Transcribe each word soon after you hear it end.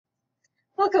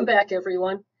Welcome back,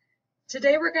 everyone.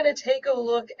 Today we're going to take a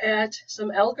look at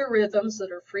some algorithms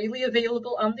that are freely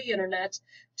available on the internet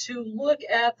to look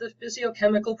at the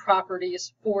physiochemical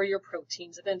properties for your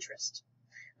proteins of interest.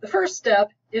 The first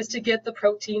step is to get the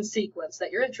protein sequence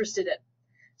that you're interested in.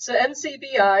 So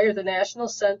NCBI, or the National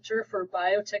Center for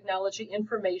Biotechnology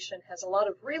Information, has a lot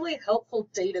of really helpful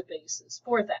databases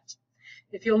for that.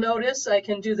 If you'll notice, I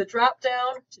can do the drop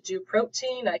down to do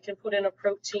protein. I can put in a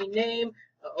protein name,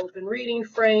 open reading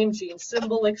frame, gene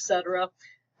symbol, etc.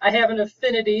 I have an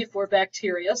affinity for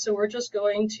bacteria, so we're just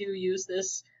going to use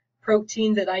this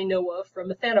protein that I know of from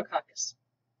Methanococcus.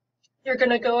 You're going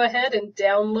to go ahead and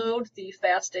download the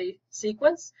FASTA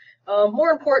sequence. More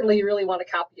importantly, you really want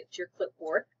to copy it to your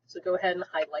clipboard, so go ahead and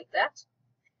highlight that.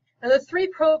 And the three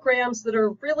programs that are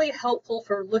really helpful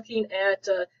for looking at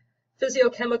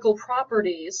physiochemical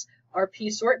properties are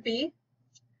PSortB,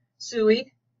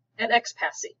 SOSUI, and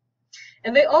ExPasy.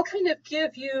 And they all kind of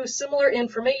give you similar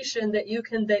information that you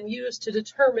can then use to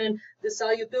determine the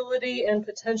solubility and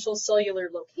potential cellular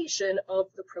location of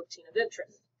the protein of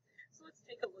interest. So let's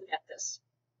take a look at this.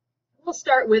 We'll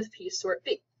start with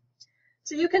PSortB.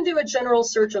 So you can do a general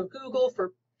search of Google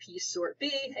for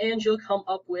PSortB and you'll come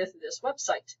up with this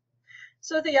website.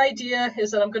 So the idea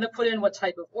is that I'm going to put in what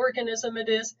type of organism it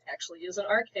is. It actually is an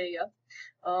archaea.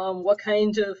 What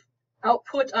kind of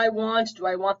output I want. Do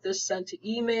I want this sent to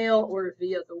email or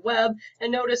via the web?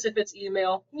 And notice if it's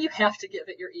email, you have to give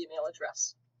it your email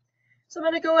address. So I'm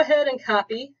going to go ahead and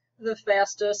copy the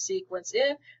FASTA sequence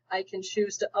in. I can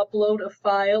choose to upload a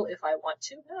file if I want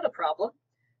to, not a problem.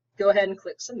 Go ahead and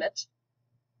click submit.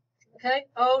 Okay,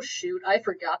 oh shoot, I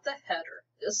forgot the header.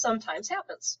 This sometimes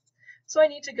happens. So I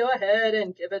need to go ahead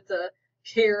and give it the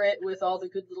caret with all the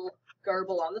good little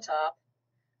garble on the top.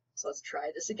 So let's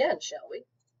try this again, shall we?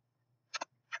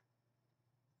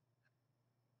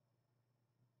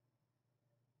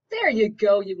 There you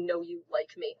go, you know you like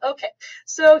me. Okay,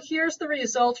 so here's the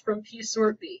result from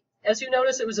PSortB. As you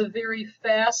notice, it was a very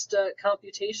fast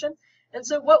computation. And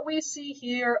so what we see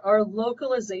here are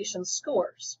localization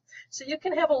scores. So you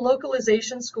can have a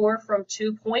localization score from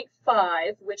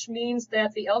 2.5, which means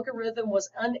that the algorithm was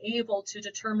unable to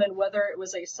determine whether it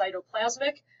was a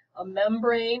cytoplasmic, a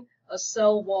membrane, a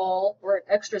cell wall, or an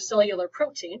extracellular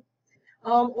protein.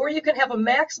 Or you can have a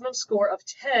maximum score of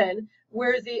 10,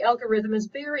 where the algorithm is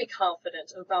very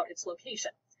confident about its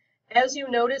location. As you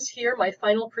notice here, my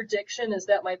final prediction is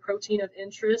that my protein of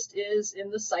interest is in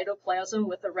the cytoplasm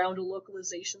with around a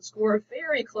localization score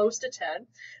very close to 10.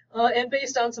 And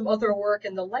based on some other work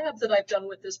in the lab that I've done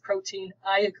with this protein,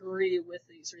 I agree with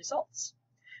these results.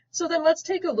 So then let's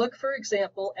take a look, for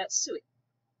example, at SOSUI.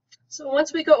 So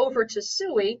once we go over to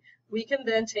SOSUI, we can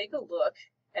then take a look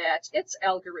at its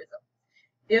algorithm.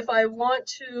 If I want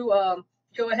to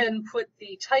go ahead and put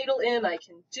the title in, I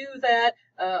can do that.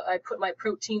 I put my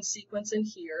protein sequence in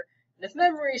here. And if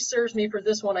memory serves me for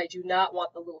this one, I do not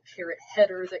want the little caret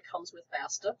header that comes with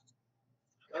FASTA.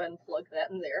 Go ahead and plug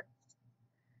that in there.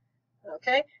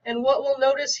 Okay, and what we'll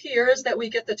notice here is that we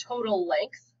get the total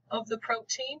length of the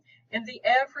protein and the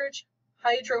average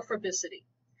hydrophobicity.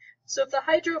 So if the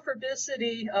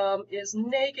hydrophobicity is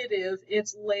negative,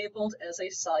 it's labeled as a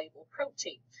soluble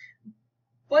protein.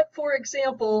 But for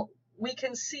example, we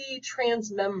can see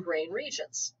transmembrane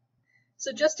regions.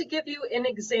 So just to give you an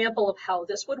example of how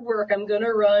this would work, I'm going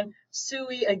to run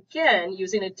SOSUI again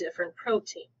using a different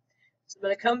protein. So I'm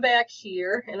going to come back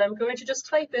here and I'm going to just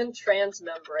type in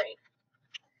transmembrane.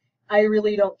 I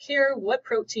really don't care what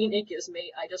protein it gives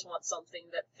me. I just want something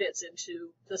that fits into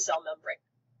the cell membrane.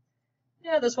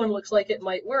 Yeah, this one looks like it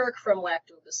might work from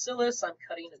lactobacillus. I'm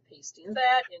cutting and pasting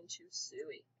that into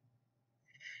SOSUI.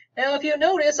 Now, if you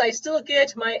notice, I still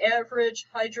get my average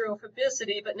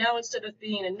hydrophobicity, but now instead of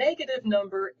being a negative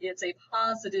number, it's a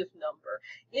positive number,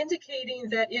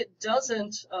 indicating that it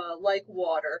doesn't like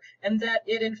water and that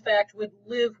it, in fact, would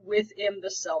live within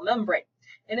the cell membrane.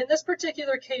 And in this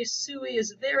particular case, SOSUI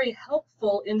is very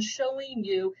helpful in showing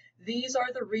you these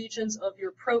are the regions of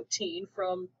your protein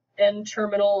from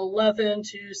N-terminal 11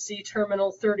 to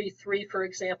C-terminal 33, for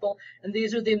example, and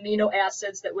these are the amino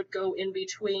acids that would go in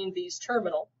between these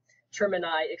termini,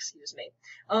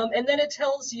 and then it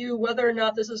tells you whether or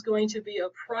not this is going to be a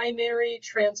primary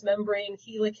transmembrane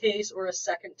helicase or a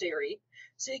secondary.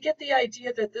 So you get the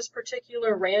idea that this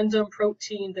particular random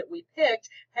protein that we picked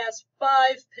has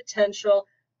 5 potential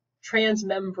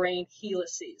transmembrane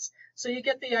helices. So you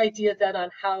get the idea that on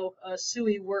how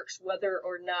SOSUI works, whether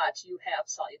or not you have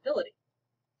solubility.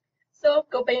 So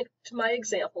go back to my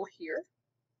example here,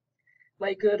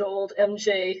 my good old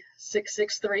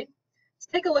MJ663.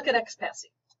 Let's take a look at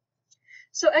ExPasy.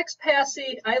 So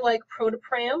ExPasy, I like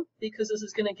ProtParam because this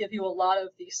is going to give you a lot of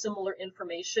the similar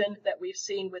information that we've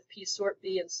seen with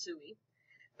PSortB and SOSUI.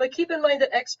 But keep in mind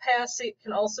that ExPasy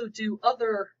can also do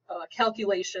other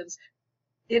calculations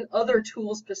in other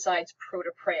tools besides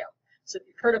ProtParam. So if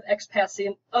you've heard of ExPasy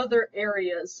in other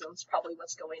areas, that's probably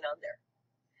what's going on there.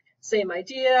 Same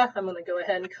idea. I'm going to go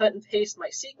ahead and cut and paste my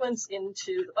sequence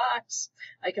into the box.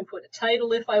 I can put a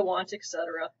title if I want,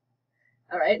 etc.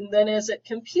 All right, and then as it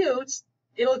computes,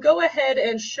 it'll go ahead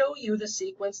and show you the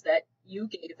sequence that you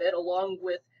gave it, along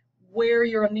with where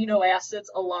your amino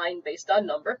acids align based on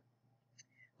number.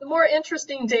 The more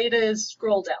interesting data is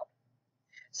scrolled down.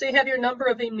 So you have your number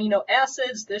of amino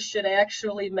acids. This should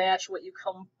actually match what you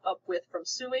come up with from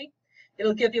SOSUI.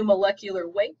 It'll give you molecular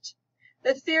weight.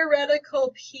 The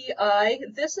theoretical pI,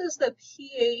 this is the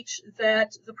pH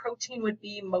that the protein would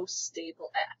be most stable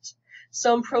at.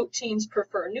 Some proteins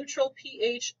prefer neutral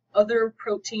pH, other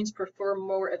proteins prefer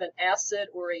more of an acid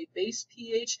or a base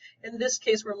pH. In this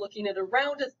case, we're looking at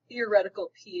around a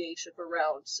theoretical pH of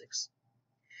around 6.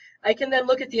 I can then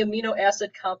look at the amino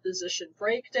acid composition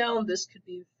breakdown. This could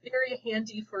be very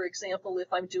handy, for example,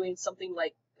 if I'm doing something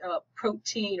like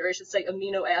protein, or I should say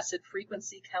amino acid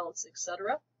frequency counts,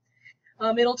 etc.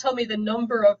 It'll tell me the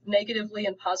number of negatively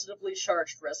and positively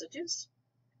charged residues,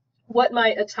 what my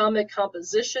atomic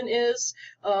composition is,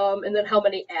 and then how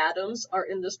many atoms are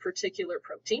in this particular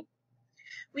protein.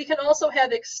 We can also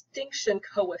have extinction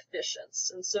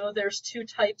coefficients, and so there's two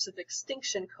types of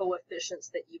extinction coefficients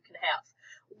that you can have.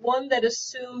 One that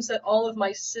assumes that all of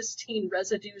my cysteine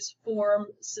residues form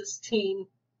cysteine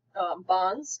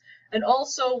bonds, and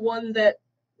also one that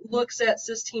looks at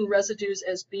cysteine residues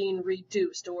as being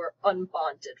reduced or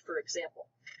unbonded, for example.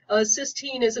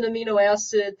 Cysteine is an amino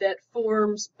acid that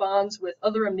forms bonds with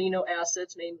other amino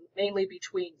acids, mainly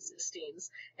between cysteines,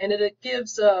 and it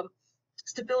gives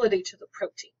stability to the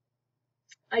protein.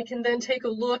 I can then take a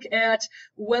look at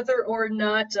whether or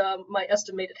not my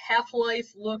estimated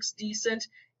half-life looks decent.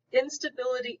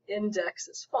 Instability index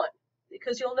is fun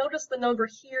because you'll notice the number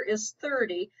here is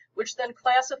 30, which then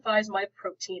classifies my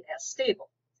protein as stable.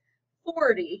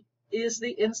 40 is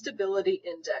the instability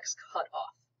index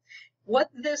cutoff. What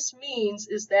this means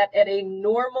is that at a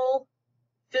normal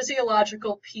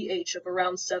physiological pH of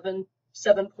around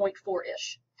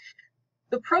 7.4-ish,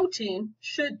 the protein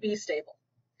should be stable.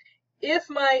 If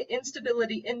my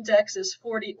instability index is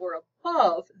 40 or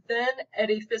above, then at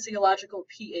a physiological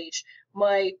pH,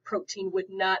 my protein would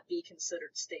not be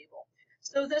considered stable.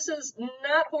 So this is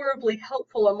not horribly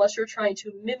helpful unless you're trying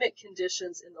to mimic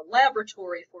conditions in the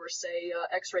laboratory for, say,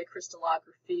 X-ray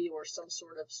crystallography or some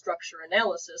sort of structure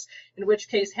analysis, in which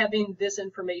case having this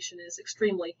information is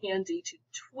extremely handy to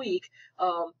tweak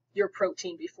your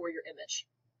protein before your image.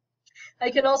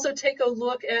 I can also take a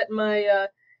look at my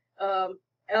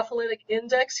alpha-lytic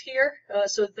index here,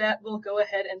 so that will go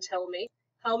ahead and tell me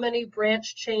how many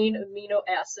branch chain amino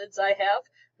acids I have,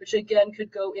 which again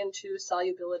could go into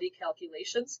solubility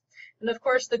calculations. And of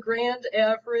course the grand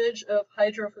average of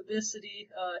hydrophobicity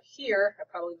here, I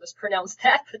probably mispronounced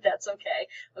that, but that's okay,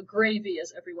 a gravy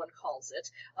as everyone calls it.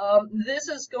 This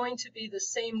is going to be the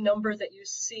same number that you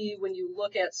see when you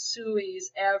look at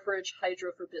SOSUI's average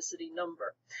hydrophobicity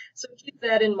number. So keep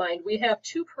that in mind. We have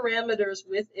two parameters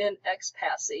within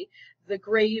ExPasy, the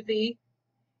gravy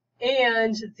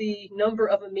and the number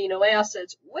of amino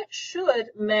acids, which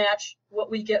should match what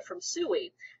we get from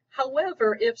SOSUI.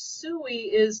 However, if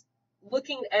SOSUI is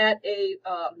looking at a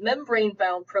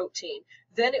membrane-bound protein,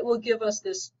 then it will give us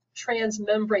this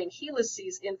transmembrane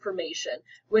helices information,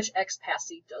 which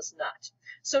ExPasy does not.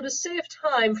 So to save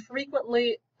time,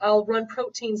 frequently I'll run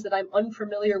proteins that I'm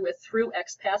unfamiliar with through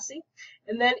ExPasy,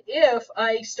 and then if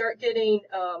I start getting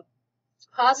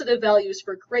positive values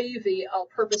for gravy, I'll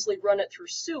purposely run it through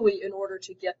SOSUI in order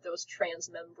to get those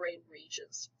transmembrane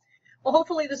regions. Well,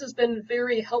 hopefully this has been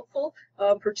very helpful,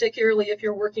 particularly if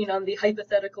you're working on the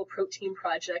hypothetical protein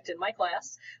project in my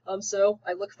class. So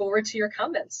I look forward to your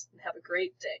comments, and have a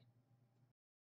great day.